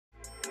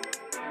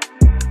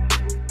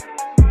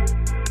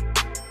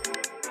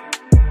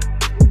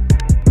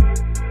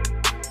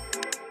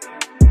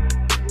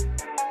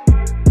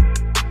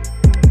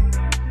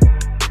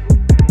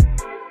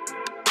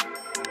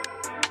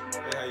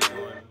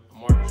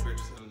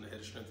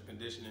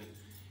Conditioning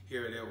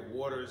here at Edward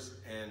Waters,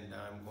 and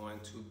I'm going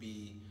to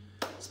be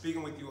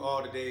speaking with you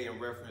all today in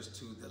reference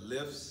to the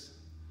lifts,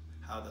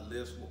 how the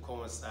lifts will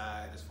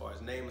coincide as far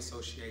as name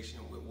association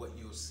with what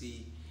you'll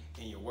see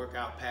in your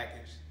workout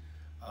package,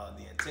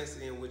 the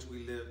intensity in which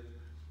we lift,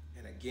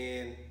 and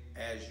again,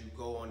 as you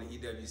go on the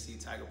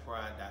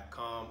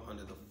EWCTigerPride.com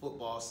under the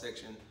football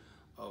section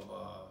of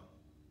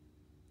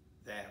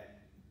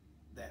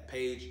that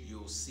page,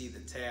 you'll see the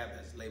tab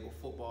that's labeled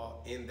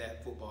football. In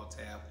that football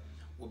tab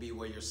will be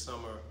where your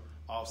summer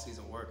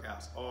off-season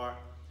workouts are.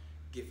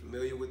 Get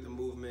familiar with the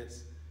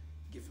movements,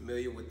 get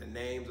familiar with the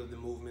names of the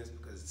movements,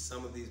 because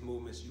some of these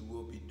movements you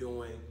will be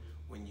doing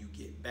when you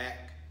get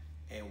back,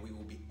 and we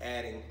will be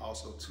adding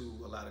also to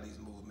a lot of these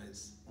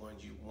movements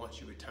once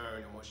you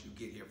return and once you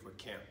get here for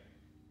camp.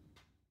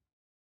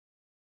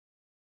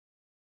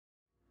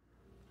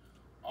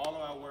 All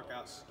of our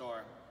workouts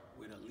start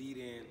with a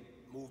lead-in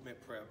movement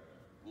prep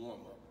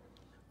warm-up.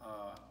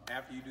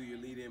 After you do your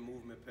lead-in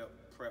movement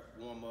prep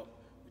warm-up,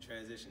 we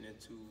transition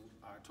into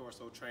our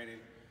torso training,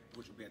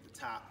 which will be at the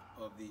top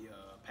of the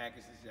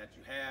packages that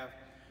you have.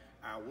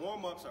 Our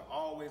warm-ups are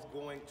always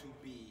going to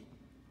be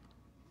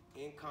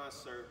in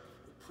concert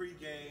with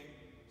pre-game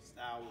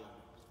style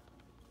warm-ups.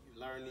 You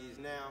learn these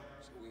now,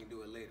 so we can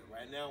do it later.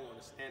 Right now, we're on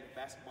a standard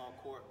basketball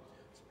court,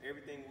 so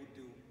everything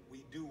we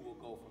do will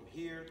go from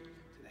here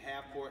to the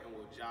half court, and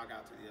we'll jog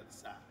out to the other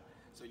side.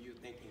 So you're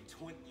thinking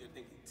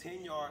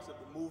 10 yards of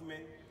the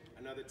movement,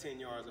 another 10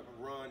 yards of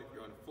a run if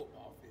you're on the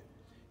football field.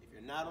 If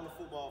you're not on the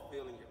football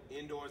field and you're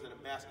indoors at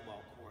a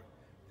basketball court,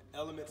 the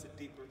elements are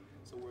deeper,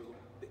 so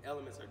the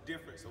elements are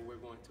different, so we're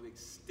going to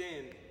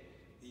extend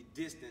the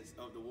distance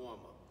of the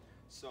warm-up.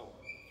 So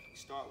you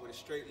start with a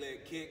straight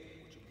leg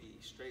kick, which will be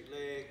straight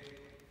leg,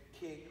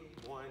 kick,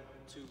 1,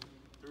 2,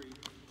 3,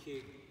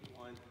 kick,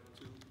 1,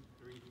 2,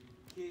 3,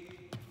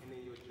 kick, and then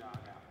you'll jog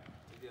out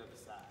to the other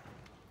side.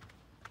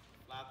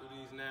 Fly through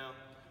these now.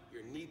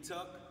 Your knee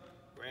tuck,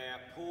 grab,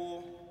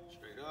 pull,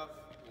 straight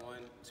up, 1,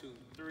 2,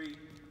 3,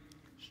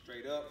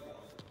 straight up,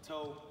 going to the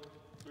toe,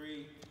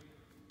 3,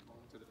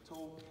 going to the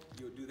toe.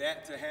 You'll do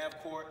that to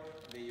half court,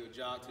 then you'll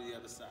jog to the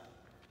other side.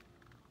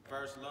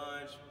 First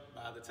lunge,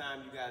 by the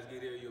time you guys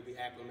get here, you'll be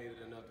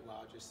acclimated enough to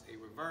I'll just say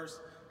reverse,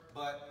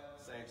 but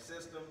same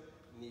system,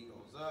 knee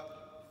goes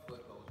up,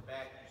 foot goes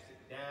back, you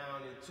sit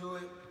down into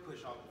it,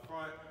 push off the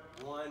front,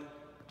 1,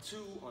 2,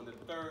 on the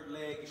third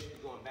leg, you should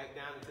be going back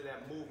down into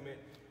that movement.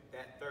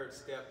 That third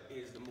step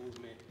is the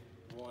movement.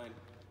 1,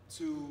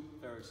 2,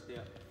 third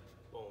step,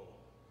 boom.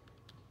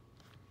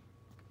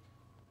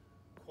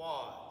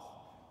 Quads,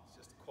 it's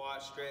just a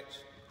quad stretch,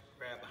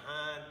 grab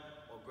behind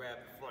or grab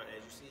the front.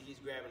 As you see, he's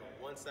grabbing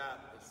on one side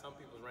because some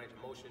people's range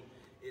of motion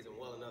isn't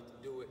well enough to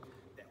do it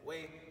that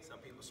way. Some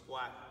people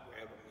squat,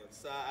 grab on the other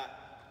side,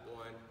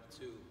 1,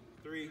 2,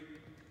 3,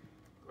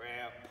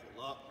 grab,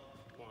 pull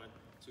up, 1,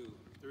 2,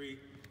 3,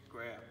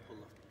 grab, pull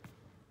up.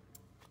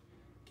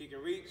 Kick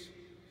and reach,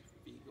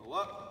 feet go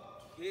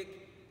up,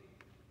 kick,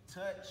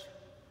 touch,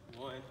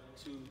 1,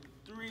 2,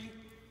 3,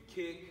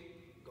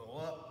 kick, go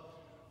up,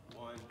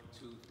 1,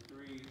 2,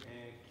 3,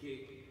 and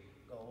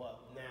kick, go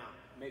up. Now,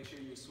 make sure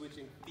you're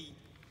switching feet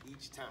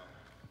each time.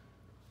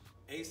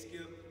 A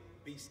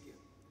skip, B skip.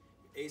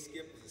 A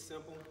skip is a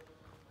simple,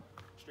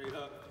 straight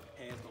up,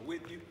 hands go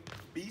with you.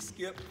 B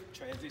skip,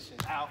 transition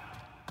out,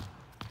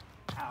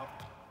 out.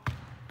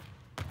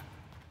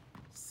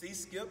 C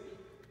skip,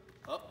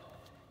 up,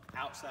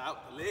 outside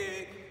out the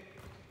leg,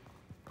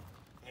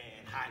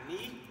 and high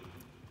knee,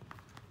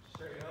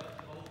 straight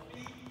up, both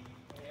feet,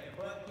 and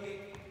butt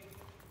kick,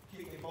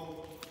 kicking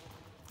both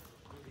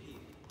with the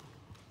heel.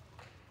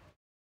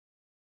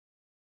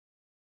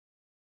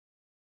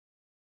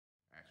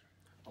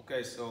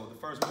 Okay, so the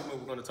first movement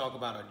we're going to talk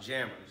about are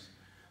jammers.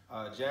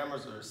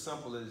 Jammers are as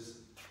simple as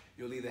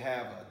you'll either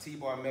have a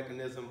T-bar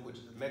mechanism, which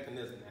is a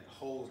mechanism that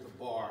holds the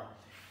bar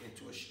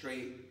into a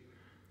straight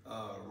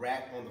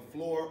rack on the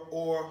floor,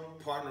 or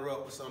partner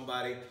up with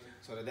somebody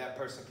so that that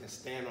person can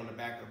stand on the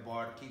back of the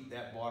bar to keep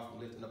that bar from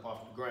lifting up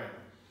off the ground.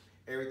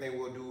 Everything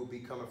we'll do will be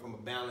coming from a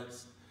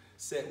balanced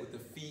set with the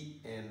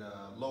feet and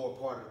lower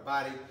part of the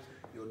body.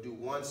 You'll do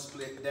one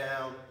split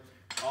down.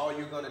 All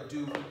you're gonna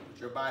do with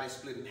your body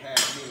split in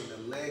half, meaning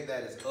the leg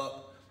that is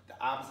up, the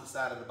opposite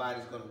side of the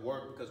body is gonna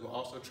work, because we're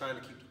also trying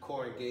to keep the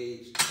core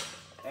engaged.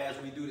 As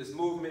we do this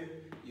movement,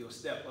 you'll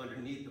step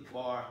underneath the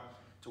bar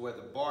to where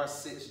the bar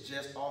sits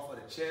just off of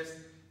the chest.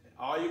 And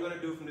all you're gonna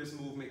do from this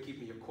movement,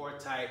 keeping your core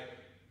tight,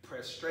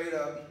 press straight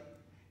up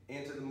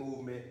into the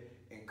movement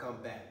and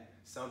come back.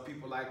 Some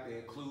people like to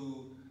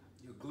include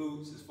your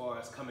glutes as far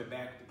as coming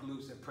back with the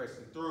glutes and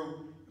pressing through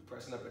and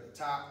pressing up at the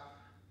top.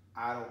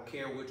 I don't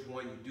care which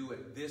one you do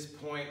at this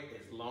point,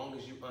 as long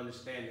as you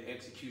understand the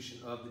execution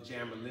of the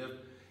jammer lift.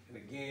 And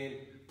again,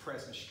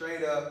 pressing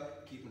straight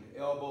up, keeping the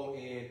elbow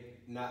in,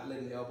 not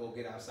letting the elbow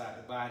get outside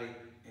the body,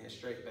 and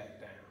straight back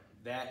down.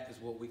 That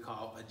is what we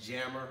call a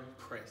jammer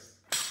press.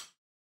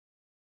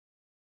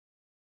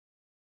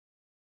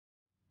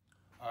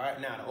 All right,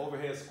 now the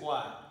overhead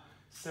squat.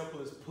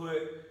 Simple as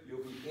put,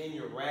 you'll be in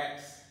your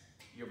racks,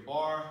 Your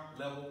bar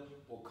level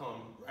will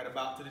come right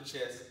about to the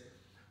chest.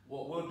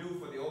 What we'll do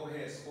for the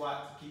overhead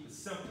squat, to keep it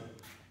simple,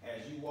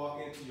 as you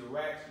walk into your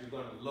racks, you're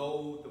going to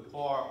load the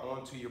bar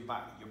onto your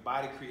body. Your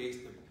body creates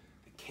the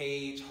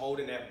cage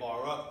holding that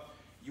bar up.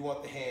 You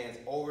want the hands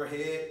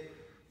overhead.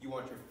 You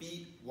want your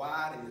feet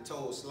wide and your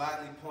toes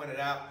slightly pointed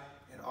out.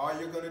 And all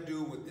you're going to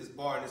do with this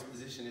bar in this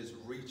position is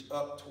reach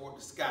up toward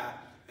the sky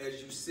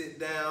as you sit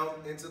down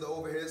into the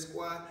overhead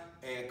squat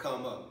and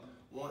come up.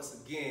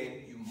 Once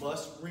again, you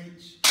must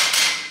reach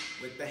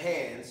with the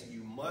hands.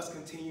 You must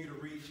continue to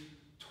reach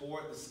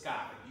toward the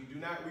sky. If you do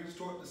not reach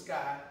toward the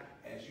sky,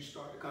 as you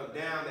start to come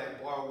down,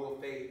 that bar will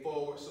fade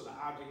forward. So the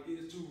object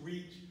is to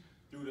reach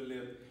through the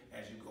lift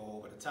as you go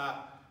over the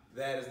top.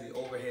 That is the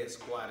overhead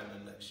squat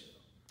in a nutshell.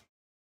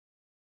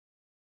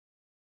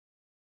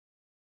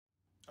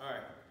 All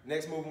right,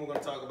 next movement we're going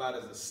to talk about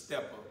is a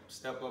step up.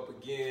 Step up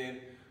again.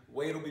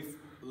 Weight will be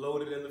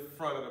loaded in the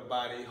front of the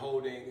body,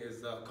 holding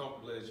as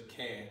comfortable as you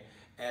can.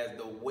 As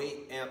the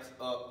weight amps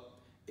up,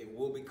 it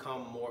will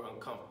become more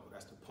uncomfortable.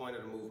 That's the point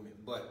of the movement.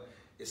 But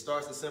it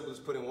starts as simple as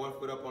putting one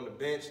foot up on the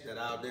bench that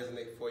I'll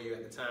designate for you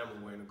at the time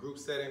when we're in a group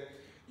setting.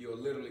 You'll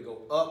literally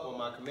go up on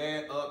my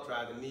command, up,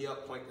 drive the knee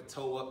up, point the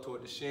toe up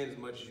toward the shin as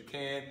much as you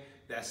can.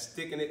 That's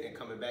sticking it and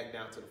coming back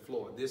down to the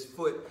floor. This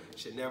foot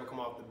should never come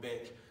off the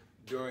bench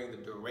during the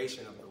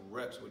duration of the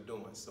reps we're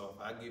doing. So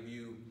if I give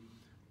you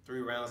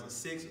 3 rounds of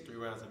 6 or 3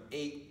 rounds of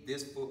 8,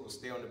 this foot will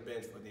stay on the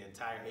bench for the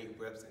entire 8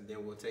 reps, and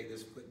then we'll take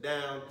this foot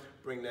down,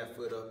 bring that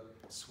foot up,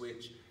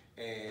 switch,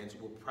 and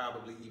we'll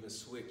probably even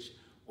switch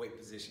weight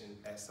position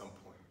at some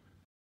point.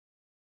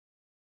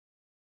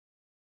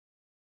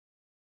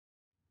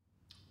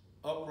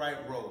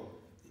 Upright row.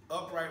 The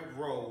upright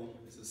row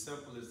is as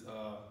simple as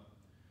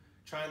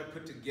trying to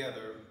put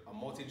together a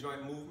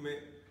multi-joint movement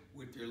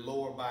with your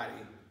lower body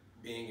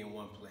being in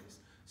one place.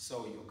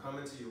 So you'll come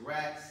into your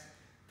racks,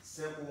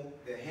 simple.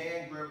 The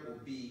hand grip will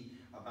be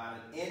about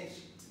 1 inch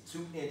to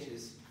 2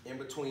 inches in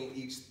between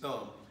each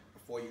thumb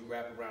before you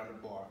wrap around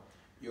the bar.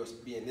 You'll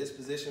be in this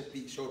position,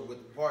 feet shoulder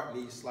width apart,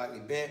 knees slightly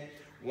bent.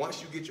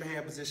 Once you get your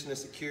hand position and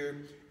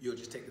secured, you'll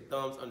just take the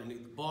thumbs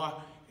underneath the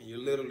bar and you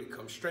literally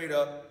come straight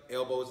up,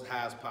 elbows as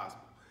high as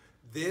possible.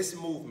 This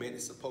movement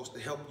is supposed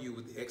to help you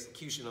with the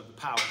execution of the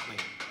power clean.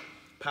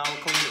 Power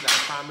clean is our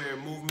primary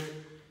movement.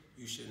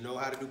 You should know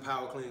how to do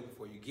power clean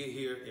before you get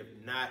here. If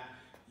not,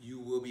 you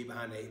will be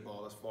behind the 8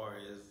 ball as far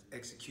as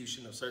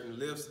execution of certain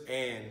lifts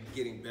and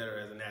getting better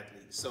as an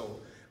athlete.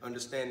 So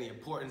understand the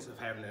importance of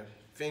having the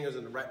fingers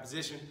in the right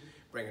position,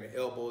 bringing the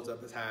elbows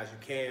up as high as you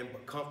can,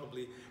 but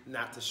comfortably,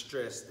 not to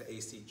stress the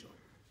AC joint.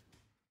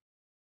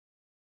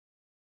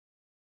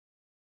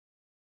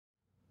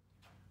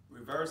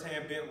 Reverse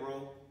hand bent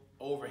row,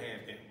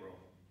 overhand bent row.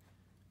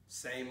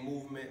 Same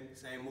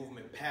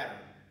movement pattern,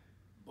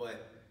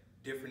 but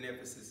different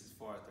emphasis as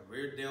far as the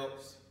rear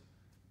delts,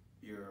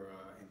 your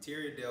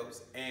interior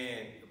delts,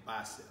 and your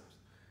biceps.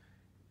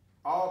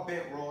 All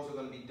bent rows are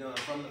going to be done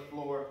from the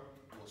floor.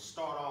 We'll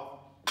start off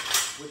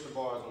with the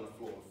bars on the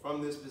floor.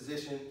 From this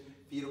position,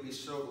 feet will be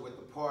shoulder width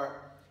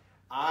apart.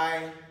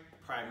 I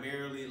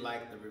primarily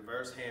like the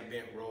reverse hand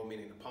bent row,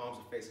 meaning the palms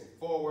are facing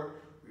forward,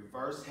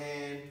 reverse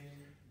hand,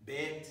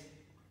 bent,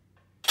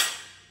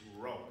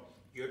 row.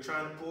 You're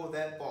trying to pull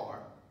that bar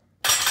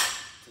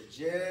to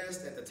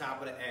just at the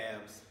top of the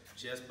abs,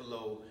 just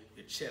below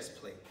your chest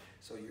plate.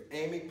 So your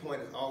aiming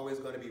point is always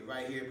going to be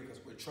right here because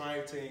we're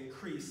trying to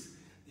increase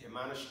the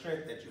amount of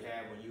strength that you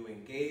have when you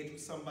engage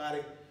with somebody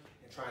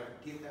and trying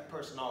to get that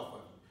person off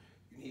of you.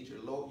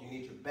 You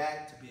need your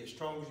back to be as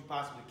strong as you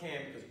possibly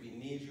can because we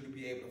need you to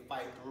be able to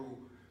fight through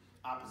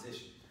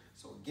opposition.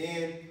 So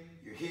again,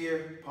 you're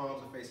here,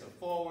 palms are facing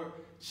forward,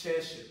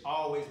 chest should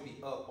always be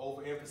up.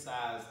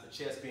 Overemphasize the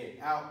chest being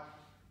out.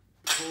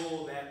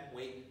 Pull that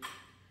weight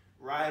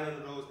right under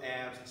those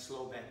abs and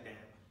slow back down.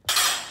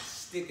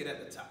 Stick it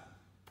at the top.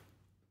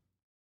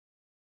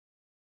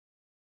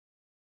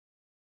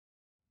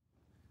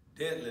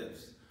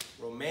 Deadlifts,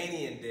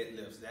 Romanian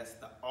deadlifts, that's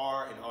the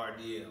R in RDL.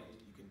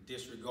 You can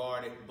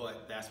disregard it,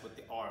 but that's what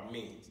the R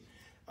means.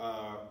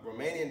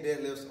 Romanian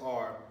deadlifts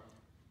are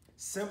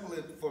simple.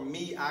 For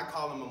me, I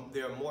call them,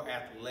 they're a more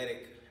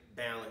athletic,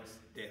 balanced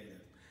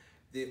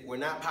deadlift. We're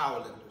not power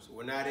lifters.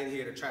 We're not in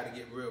here to try to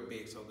get real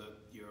big. So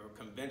your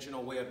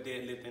conventional way of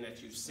deadlifting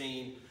that you've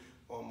seen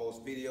on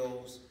most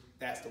videos,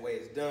 that's the way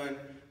it's done.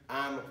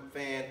 I'm a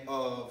fan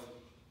of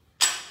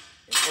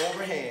an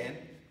overhand,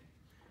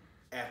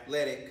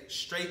 athletic,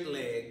 straight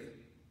leg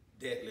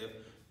deadlift.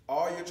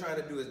 All you're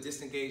trying to do is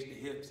disengage the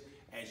hips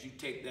as you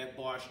take that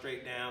bar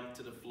straight down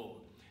to the floor.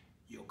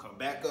 You'll come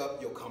back up,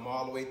 you'll come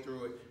all the way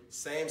through it.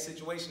 Same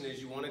situation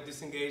as you want to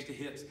disengage the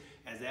hips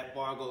as that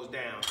bar goes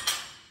down.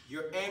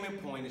 Your aiming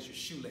point is your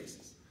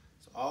shoelaces.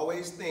 So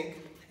always think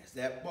as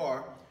that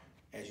bar,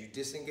 as you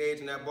disengage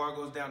and that bar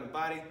goes down the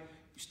body,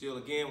 you still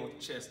again with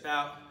the chest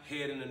out,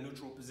 head in a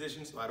neutral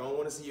position. So I don't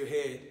want to see your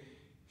head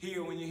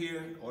here when you're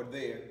here or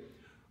there.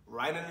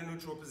 Right in a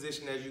neutral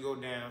position as you go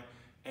down.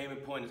 Aiming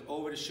point is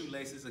over the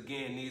shoelaces.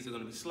 Again, knees are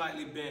going to be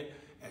slightly bent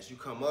as you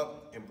come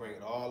up and bring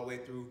it all the way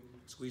through.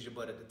 Squeeze your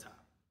butt at the top.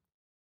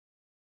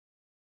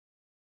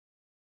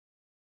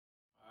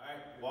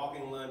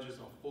 walking lunges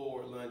or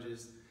forward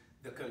lunges.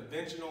 The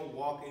conventional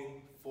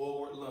walking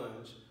forward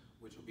lunge,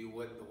 which will be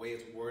the way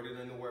it's worded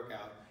in the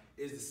workout,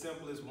 is the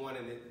simplest one,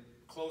 and it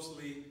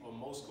closely or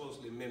most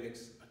closely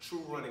mimics a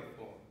true running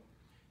form.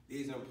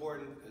 These are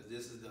important because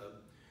this is the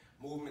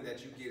movement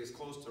that you get as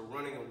close to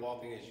running and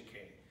walking as you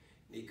can.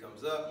 Knee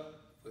comes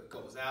up, foot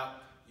goes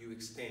out, you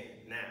extend.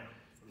 Now,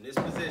 from this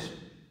position,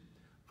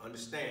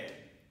 understand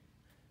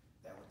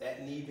that with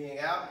that knee being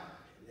out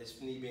and this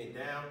knee being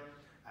down,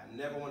 I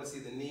never want to see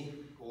the knee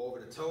go over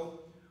the toe.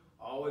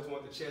 I always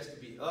want the chest to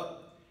be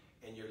up,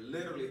 and you're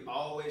literally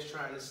always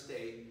trying to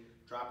stay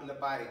dropping the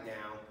body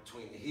down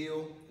between the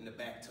heel and the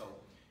back toe.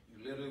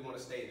 You literally want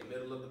to stay in the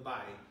middle of the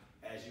body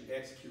as you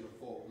execute a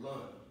forward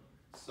lunge.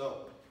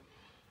 So,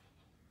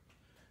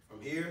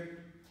 from here,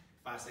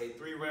 if I say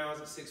 3 rounds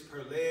of 6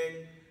 per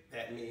leg,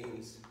 that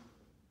means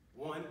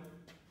 1,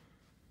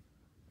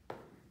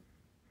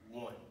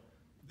 1.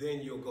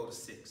 Then you'll go to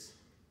 6.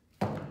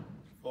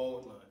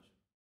 Forward lunge.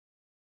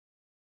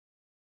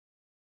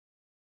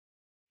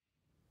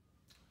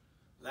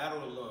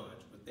 Lateral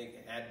lunge, we're thinking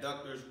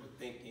adductors, we're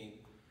thinking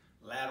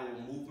lateral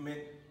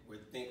movement, we're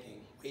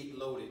thinking weight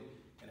loaded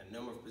in a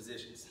number of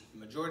positions. The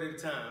majority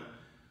of the time,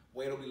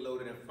 weight will be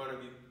loaded in front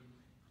of you.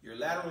 Your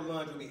lateral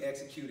lunge will be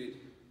executed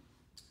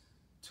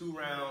 2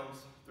 rounds,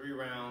 3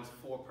 rounds,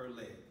 4 per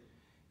leg.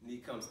 Knee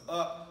comes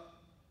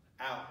up,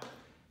 out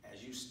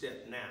as you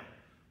step now.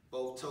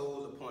 Both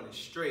toes are pointed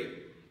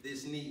straight.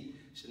 This knee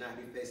should not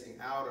be facing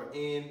out or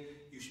in.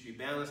 You should be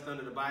balanced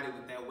under the body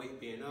with that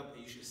weight being up,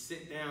 and you should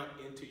sit down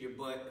into your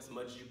butt as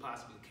much as you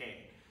possibly can.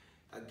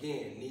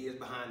 Again, knee is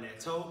behind that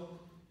toe.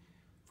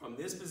 From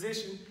this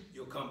position,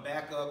 you'll come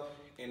back up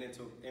and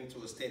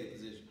into a steady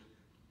position.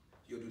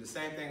 You'll do the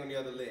same thing on the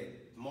other leg.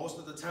 Most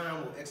of the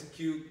time, we'll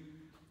execute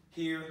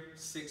here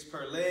 6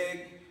 per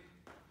leg.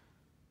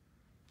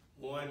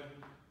 1,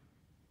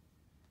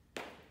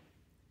 2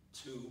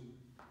 to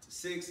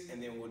 6,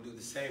 and then we'll do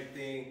the same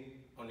thing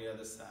on the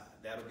other side.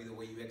 That'll be the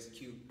way you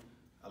execute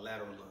a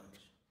lateral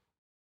lunge.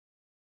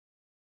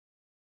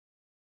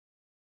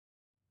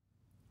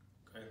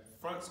 Okay,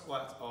 front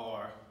squats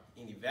are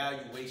an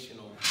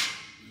evaluational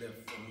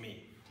lift for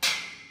me.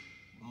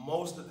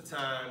 Most of the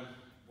time,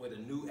 with a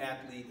new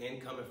athlete,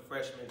 incoming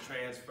freshman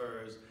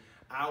transfers,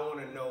 I want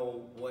to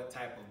know what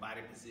type of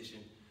body position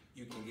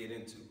you can get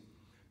into.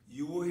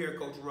 You will hear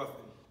Coach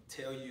Ruffin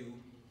tell you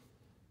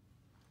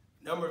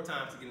a number of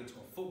times to get into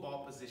a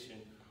football position,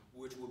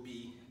 which will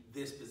be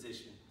this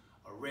position,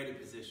 a ready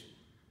position,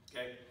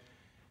 okay?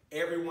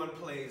 Everyone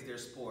plays their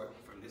sport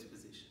from this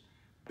position.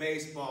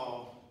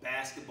 Baseball,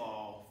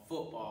 basketball,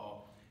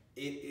 football,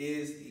 it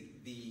is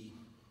the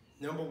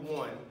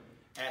 #1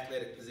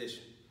 athletic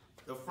position.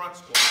 The front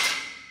squat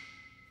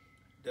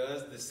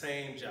does the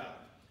same job.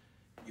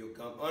 You'll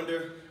come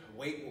under,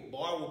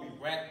 bar will be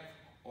wrapped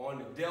on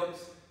the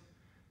delts,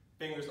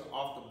 fingers are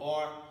off the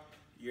bar.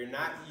 You're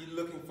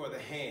looking for the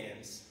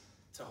hands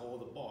to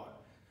hold the bar.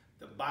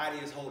 The body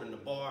is holding the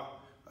bar.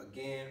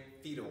 Again,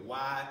 feet are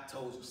wide,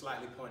 toes are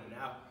slightly pointing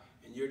out,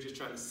 and you're just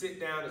trying to sit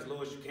down as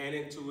low as you can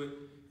into it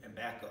and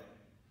back up.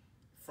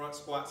 Front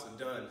squats are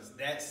done. It's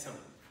that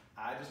simple.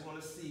 I just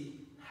want to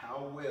see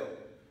how well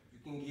you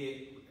can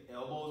get with the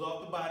elbows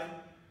off the body,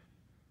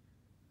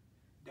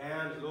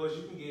 down as low as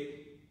you can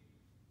get,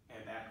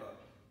 and back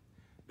up.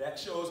 That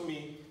shows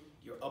me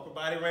your upper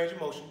body range of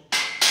motion,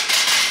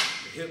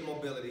 your hip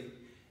mobility,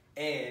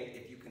 and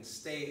if you can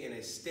stay in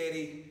a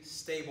steady,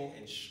 stable,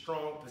 and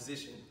strong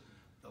position,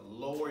 the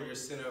lower your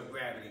center of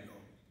gravity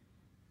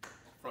goes.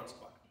 Front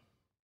squat.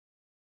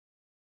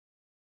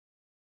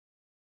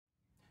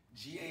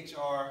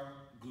 GHR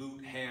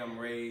glute ham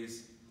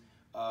raise.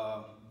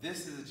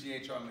 This is a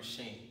GHR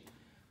machine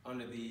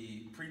under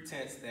the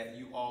pretense that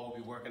you all will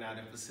be working out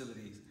in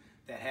facilities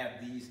that have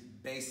these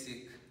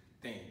basic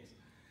things.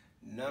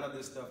 None of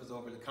this stuff is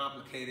overly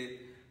complicated.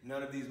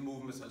 None of these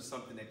movements are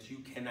something that you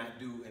cannot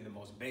do in the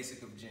most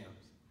basic of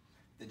gyms.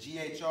 The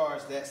GHR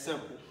is that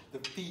simple. The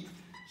feet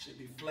should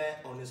be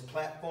flat on this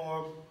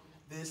platform.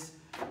 This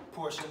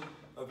portion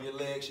of your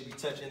leg should be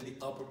touching the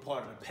upper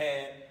part of the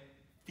pad.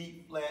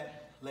 Feet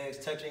flat, legs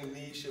touching,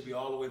 knees should be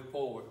all the way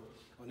forward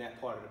on that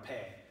part of the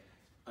pad.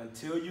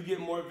 Until you get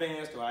more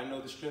advanced, or I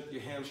know the strength of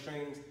your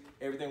hamstrings,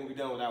 everything will be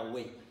done without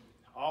weight.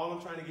 All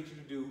I'm trying to get you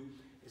to do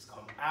is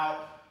come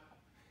out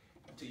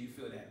until you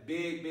feel that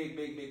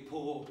big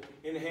pull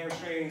in the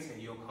hamstrings,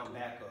 and you'll come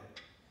back up.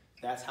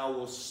 That's how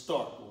we'll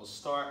start. We'll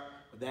start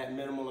with that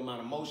minimal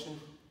amount of motion.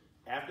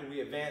 After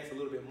we advance a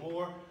little bit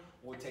more,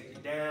 we'll take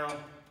you down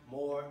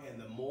more,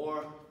 and the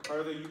more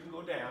further you can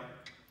go down,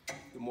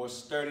 the more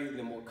sturdy,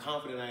 the more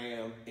confident I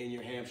am in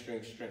your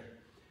hamstring strength.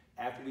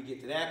 After we get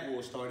to that,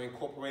 we'll start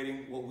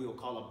incorporating what we'll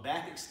call a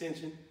back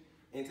extension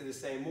into the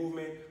same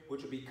movement,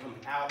 which will be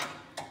coming out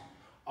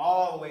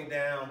all the way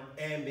down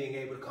and being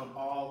able to come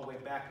all the way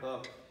back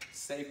up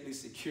safely,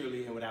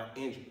 securely, and without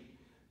injury.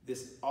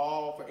 This is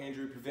all for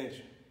injury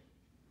prevention.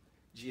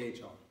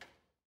 GHR.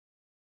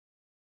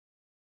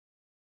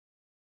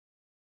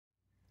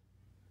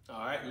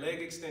 All right,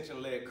 leg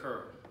extension, leg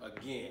curl.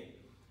 Again,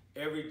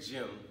 every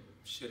gym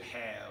should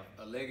have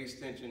a leg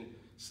extension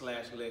 /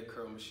 leg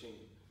curl machine.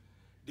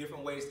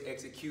 Different ways to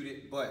execute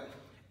it, but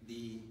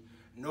the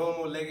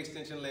normal leg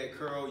extension, leg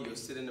curl, you'll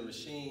sit in the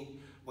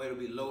machine, weight will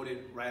be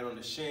loaded right on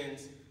the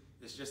shins.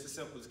 It's just as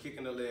simple as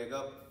kicking the leg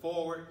up,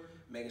 forward,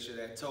 making sure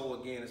that toe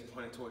again is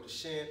pointing toward the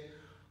shin.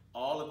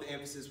 All of the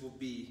emphasis will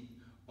be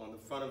on the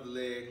front of the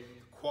leg,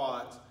 the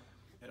quads,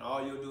 and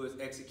all you'll do is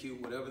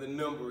execute whatever the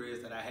number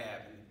is that I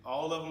have. And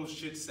all of them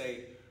should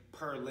say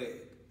per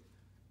leg.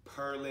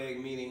 Per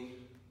leg meaning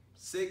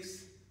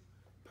 6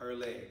 per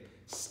leg.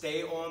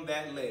 Stay on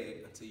that leg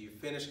until you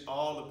finish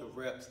all of the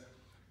reps,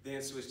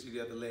 then switch to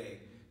the other leg.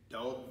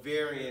 Don't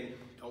vary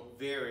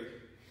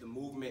the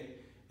movement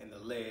in the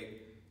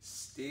leg.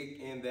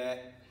 Stick in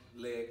that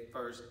leg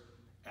first.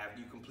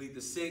 After you complete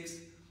the 6,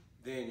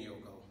 then you'll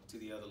go to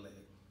the other leg.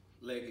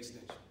 Leg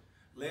extension.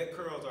 Leg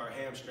curls are a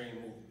hamstring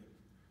movement.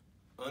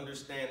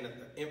 Understand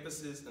that the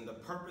emphasis and the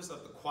purpose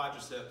of the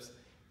quadriceps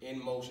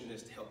in motion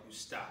is to help you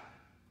stop.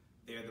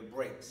 They're the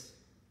brakes.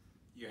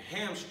 Your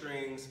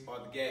hamstrings are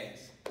the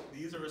gas.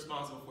 These are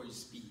responsible for your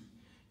speed.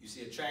 You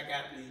see a track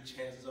athlete,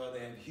 chances are they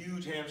have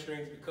huge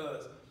hamstrings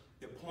because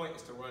the point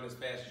is to run as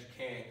fast as you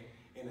can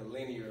in a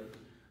linear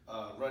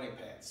running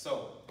path.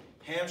 So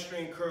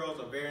hamstring curls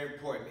are very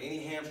important. Any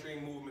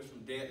hamstring movements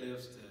from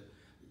deadlifts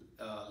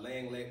to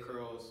laying leg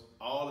curls,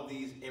 all of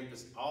these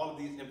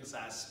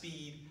emphasize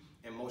speed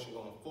and motion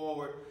going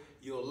forward.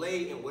 You'll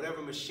lay in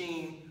whatever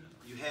machine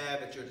you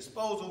have at your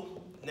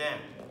disposal. Now,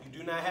 if you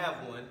do not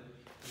have one,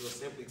 you'll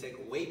simply take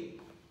a weight.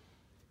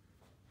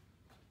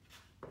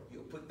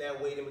 You'll put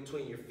that weight in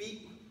between your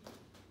feet.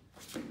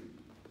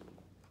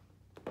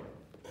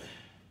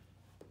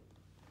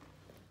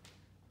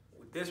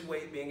 With this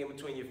weight being in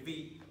between your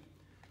feet,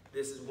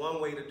 this is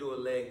one way to do a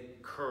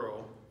leg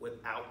curl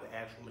without the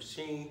actual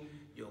machine.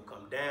 You'll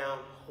come down,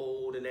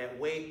 holding that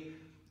weight.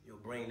 You'll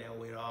bring that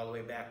weight all the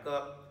way back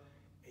up,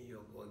 and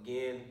you'll go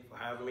again for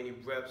however many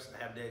reps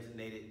I have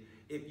designated.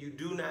 If you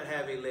do not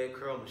have a leg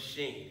curl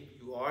machine,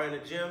 you are in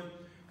a gym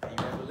and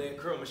you have a leg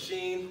curl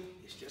machine,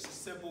 it's just as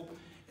simple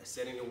as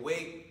setting the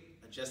weight,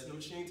 adjusting the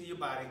machine to your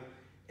body,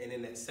 and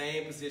in that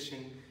same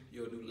position,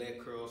 you'll do leg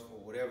curls for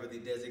whatever the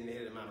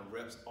designated amount of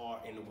reps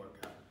are in the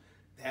workout.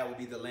 That will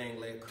be the laying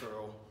leg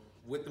curl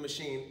with the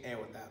machine and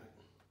without it.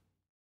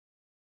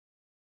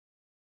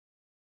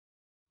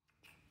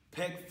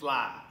 Pec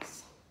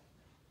flies.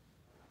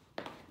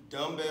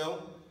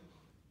 Dumbbell,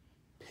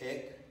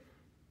 pec,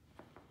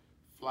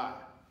 fly.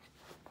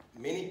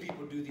 Many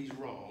people do these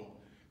wrong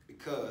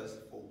because,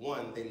 for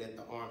one, they let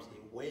the arms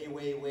get way,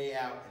 way, way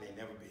out and they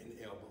never bend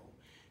the elbow.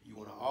 You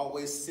want to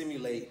always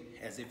simulate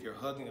as if you're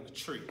hugging a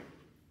tree.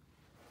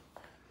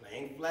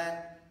 Laying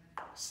flat,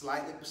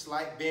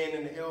 slight bend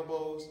in the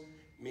elbows,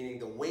 meaning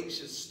the weight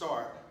should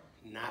start,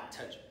 not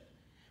touch it.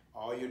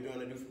 All you're doing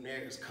to do from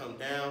there is come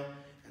down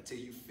until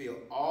you feel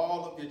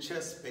all of your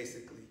chest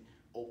basically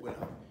open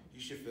up. You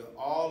should feel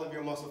all of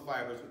your muscle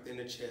fibers within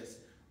the chest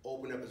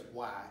open up as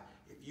wide.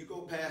 If you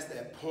go past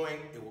that point,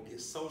 it will get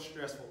so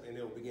stressful and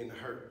it will begin to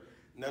hurt.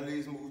 None of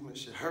these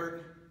movements should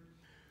hurt.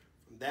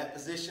 From that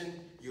position,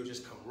 you'll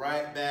just come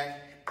right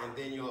back and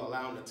then you'll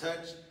allow them to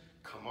touch,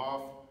 come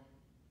off,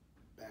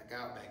 back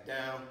out, back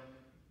down,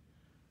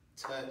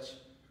 touch,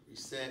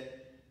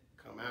 reset,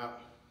 come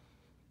out,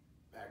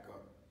 back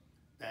up.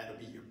 That'll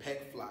be your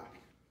pec fly.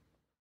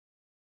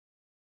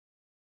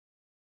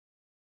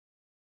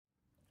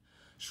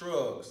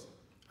 Shrugs,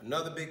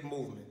 another big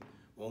movement.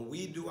 When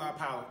we do our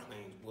power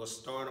cleans, we'll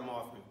start them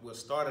off, we'll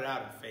start it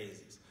out in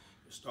phases.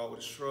 You'll start with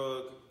a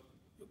shrug,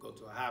 you'll go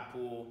to a high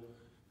pull,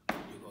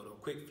 you'll go to a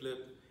quick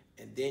flip,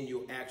 and then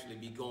you'll actually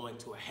be going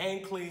to a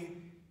hang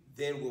clean,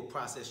 then we'll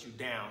process you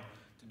down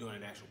to doing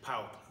an actual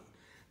power clean.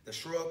 The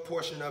shrug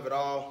portion of it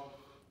all,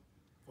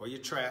 or your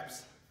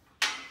traps,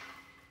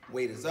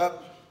 weight is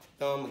up,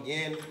 thumb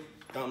again,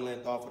 thumb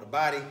length off of the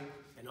body,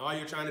 and all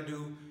you're trying to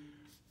do,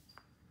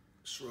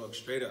 shrug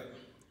straight up.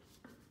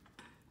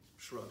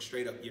 Shrug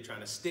straight up. You're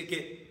trying to stick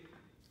it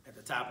at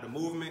the top of the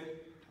movement.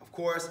 Of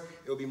course,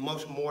 it'll be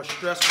much more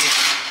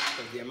stressful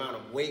because the amount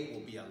of weight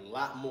will be a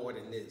lot more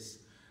than this.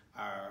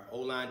 Our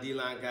O-line,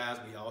 D-line guys,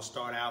 we all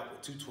start out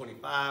with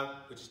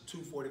 225, which is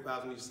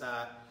 245 on each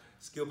side.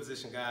 Skill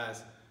position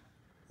guys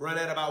run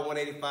at about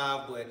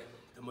 185, but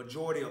the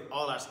majority of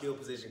all our skill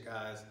position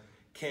guys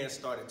can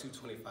start at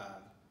 225.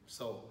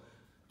 So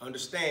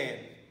understand,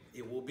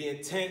 it will be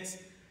intense.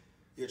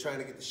 You're trying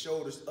to get the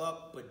shoulders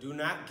up, but do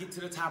not get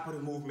to the top of the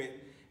movement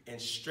and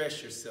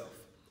stress yourself.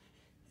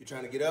 You're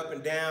trying to get up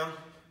and down,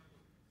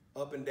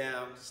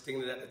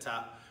 sticking it at the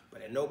top,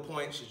 but at no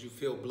point should you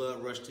feel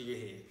blood rush to your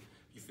head.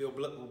 If you feel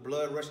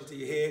blood rushing to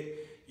your head,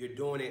 you're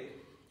doing it,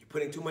 you're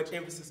putting too much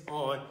emphasis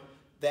on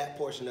that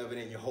portion of it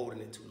and you're holding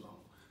it too long.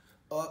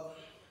 Up,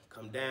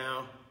 come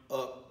down,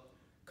 up,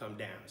 come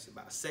down. It's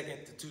about 1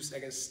 to 2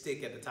 seconds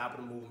stick at the top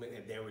of the movement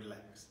and then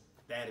relax.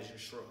 That is your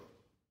shrug.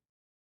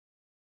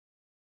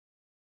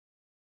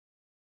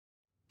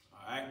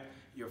 All right,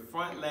 your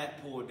front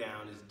lat pull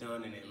down is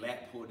done in a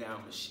lat pull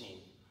down machine.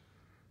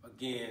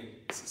 Again,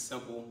 it's a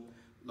simple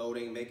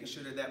Loading, making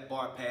sure that that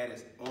bar pad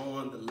is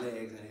on the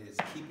legs and it is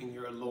keeping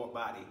your lower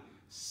body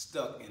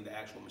stuck in the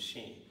actual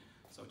machine.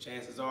 So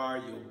chances are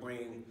you'll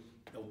bring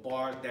the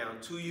bars down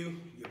to you,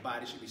 your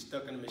body should be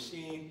stuck in the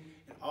machine,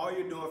 and all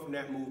you're doing from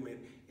that movement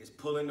is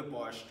pulling the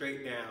bar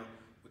straight down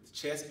with the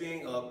chest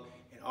being up,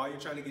 and all you're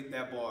trying to get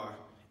that bar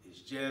is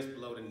just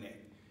below the neck.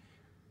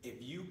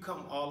 If you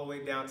come all the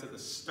way down to the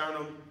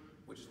sternum,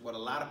 which is what a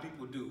lot of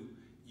people do,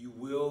 you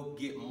will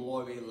get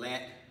more of a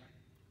lat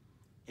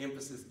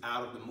emphasis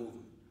out of the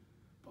movement.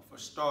 But for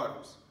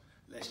starters,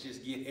 let's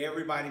just get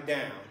everybody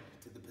down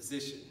to the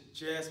position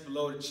just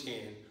below the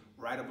chin,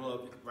 right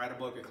above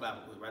your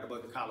clavicle, right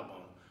above your collarbone.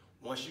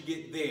 Once you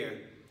get there,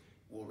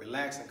 we'll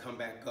relax and come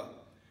back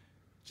up.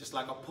 Just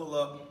like a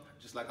pull-up,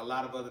 just like a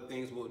lot of other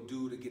things we'll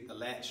do to get the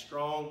lat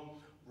strong.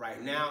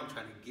 Right now, I'm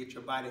trying to get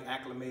your body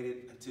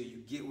acclimated until you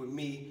get with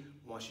me.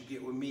 Once you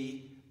get with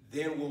me,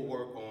 then we'll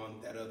work on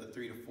that other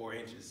 3 to 4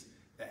 inches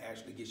that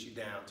actually gets you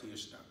down to your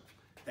sternum.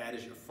 That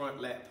is your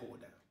front lat pull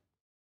down.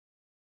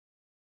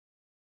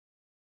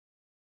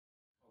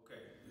 Okay,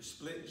 your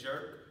split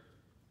jerk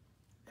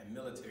and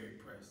military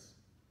press.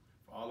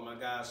 For all of my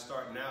guys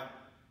starting out,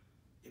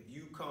 if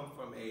you come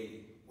from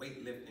a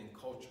weightlifting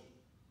culture,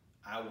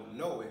 I will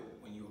know it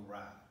when you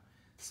arrive.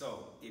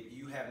 So if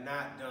you have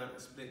not done a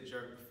split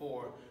jerk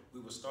before,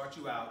 we will start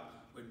you out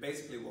with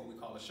basically what we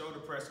call a shoulder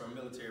press or a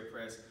military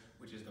press,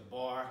 which is the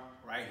bar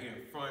right here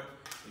in front.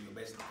 So you'll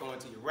basically go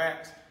into your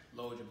racks,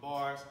 load your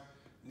bars,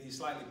 knees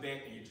slightly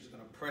bent, and you're just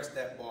gonna press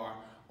that bar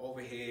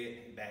overhead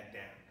and back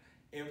down.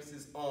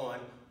 Emphasis on,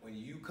 when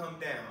you come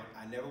down,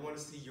 I never wanna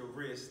see your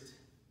wrist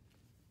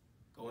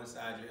go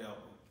inside your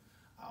elbow.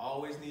 I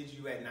always need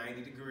you at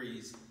 90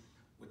 degrees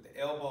with the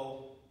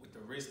elbow, with the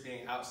wrist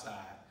being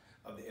outside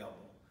of the elbow.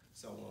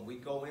 So when we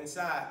go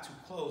inside too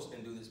close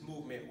and do this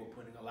movement, we're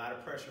putting a lot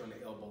of pressure on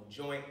the elbow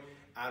joint.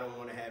 I don't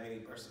want to have any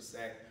bursa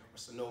sac or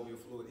synovial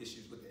fluid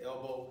issues with the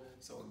elbow.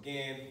 So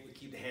again, we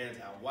keep the hands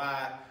out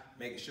wide,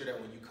 making sure that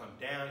when you come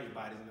down, your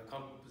body's in a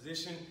comfortable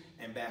position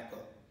and back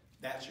up.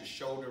 That's your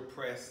shoulder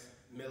press,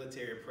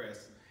 military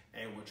press,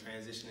 and we're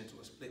transitioning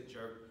to a split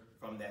jerk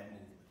from that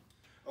movement.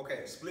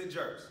 Okay, split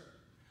jerks.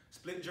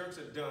 Split jerks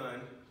are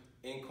done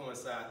to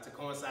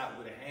coincide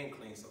with a hang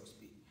clean, so to speak.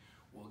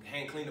 We'll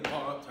hang clean the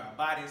bar up to our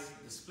bodies.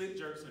 The split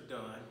jerks are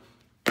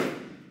done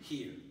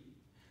here,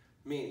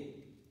 meaning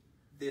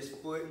this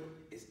foot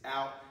is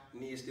out,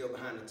 knee is still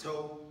behind the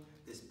toe.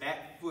 This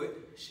back foot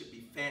should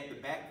be fanned.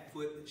 The back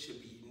foot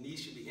knee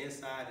should be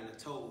inside, and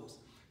the toes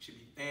should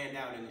be fanned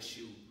out in the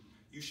shoe.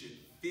 You should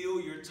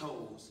feel your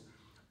toes,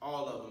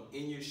 all of them,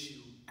 in your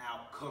shoe,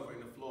 out,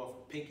 covering the floor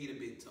from pinky to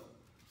big toe.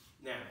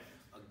 Now,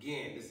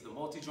 again, this is a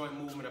multi-joint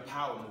movement, a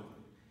power movement.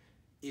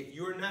 If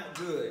you're not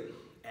good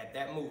at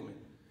that movement,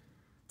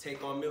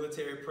 take on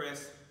military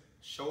press,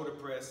 shoulder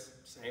press,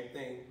 same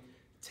thing.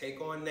 Take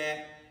on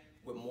that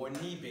with more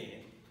knee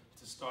bend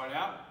to start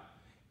out.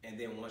 And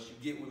then once you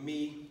get with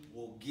me,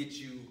 we'll get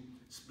you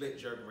split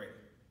jerk ready.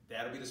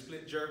 That'll be the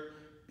split jerk.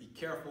 Be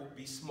careful,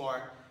 be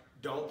smart.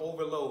 Don't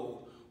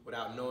overload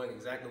without knowing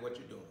exactly what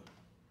you're doing.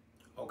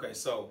 Okay,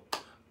 so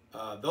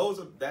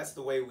that's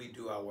the way we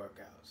do our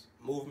workouts.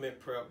 Movement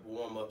prep,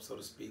 warm up, so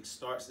to speak,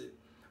 starts it.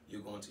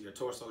 You'll go into your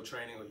torso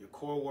training or your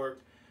core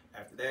work.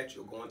 After that,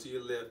 you'll go into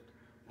your lift.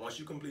 Once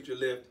you complete your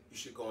lift, you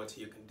should go into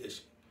your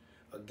conditioning.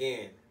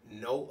 Again,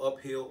 no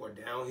uphill or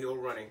downhill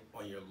running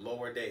on your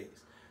lower days.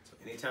 So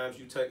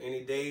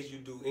any days you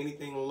do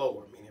anything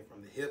lower, meaning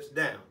from the hips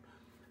down,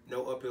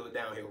 no uphill or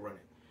downhill running.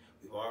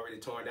 We've already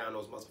torn down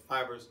those muscle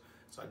fibers,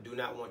 so I do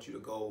not want you to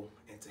go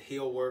into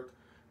heel work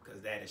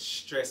because that is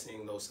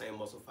stressing those same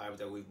muscle fibers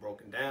that we've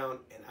broken down,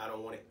 and I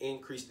don't want to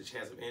increase the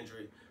chance of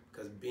injury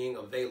because being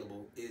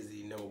available is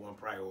the #1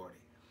 priority.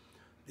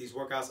 These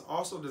workouts are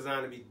also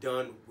designed to be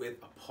done with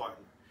a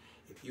partner.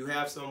 If you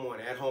have someone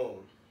at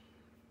home,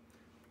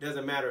 it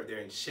doesn't matter if they're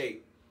in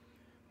shape,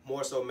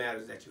 more so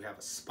matters that you have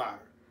a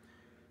spotter.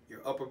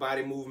 Your upper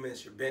body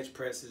movements, your bench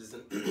presses,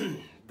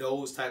 and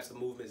those types of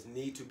movements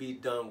need to be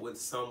done with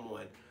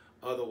someone.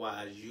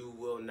 Otherwise, you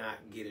will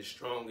not get as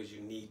strong as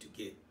you need to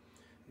get.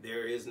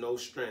 There is no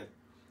strength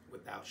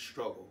without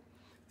struggle.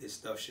 This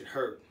stuff should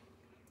hurt.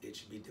 It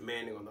should be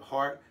demanding on the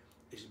heart.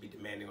 It should be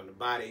demanding on the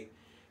body.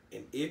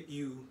 And if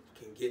you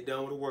can get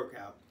done with a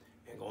workout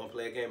and go and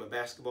play a game of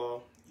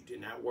basketball, you did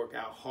not work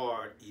out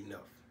hard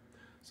enough.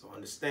 So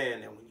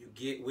understand that when you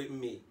get with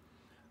me,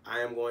 I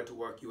am going to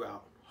work you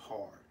out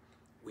hard.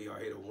 We are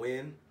here to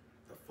win.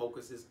 The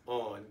focus is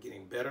on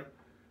getting better,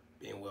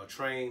 being well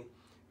trained,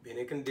 being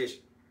in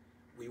condition.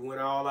 We win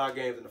all our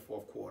games in the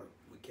fourth quarter.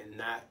 We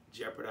cannot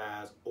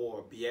jeopardize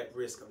or be at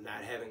risk of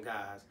not having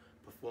guys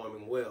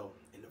performing well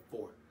in the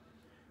fourth.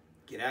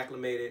 Get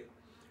acclimated,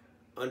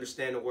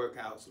 understand the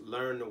workouts,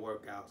 learn the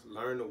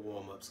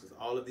warm-ups, because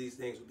all of these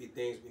things will be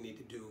things we need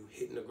to do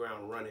hitting the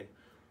ground running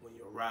when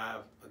you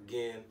arrive.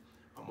 Again,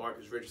 I'm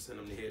Richardson.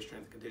 I'm the head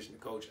strength and conditioning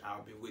coach.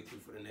 I'll be with you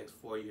for the next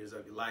 4 years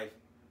of your life.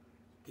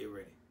 Get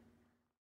ready.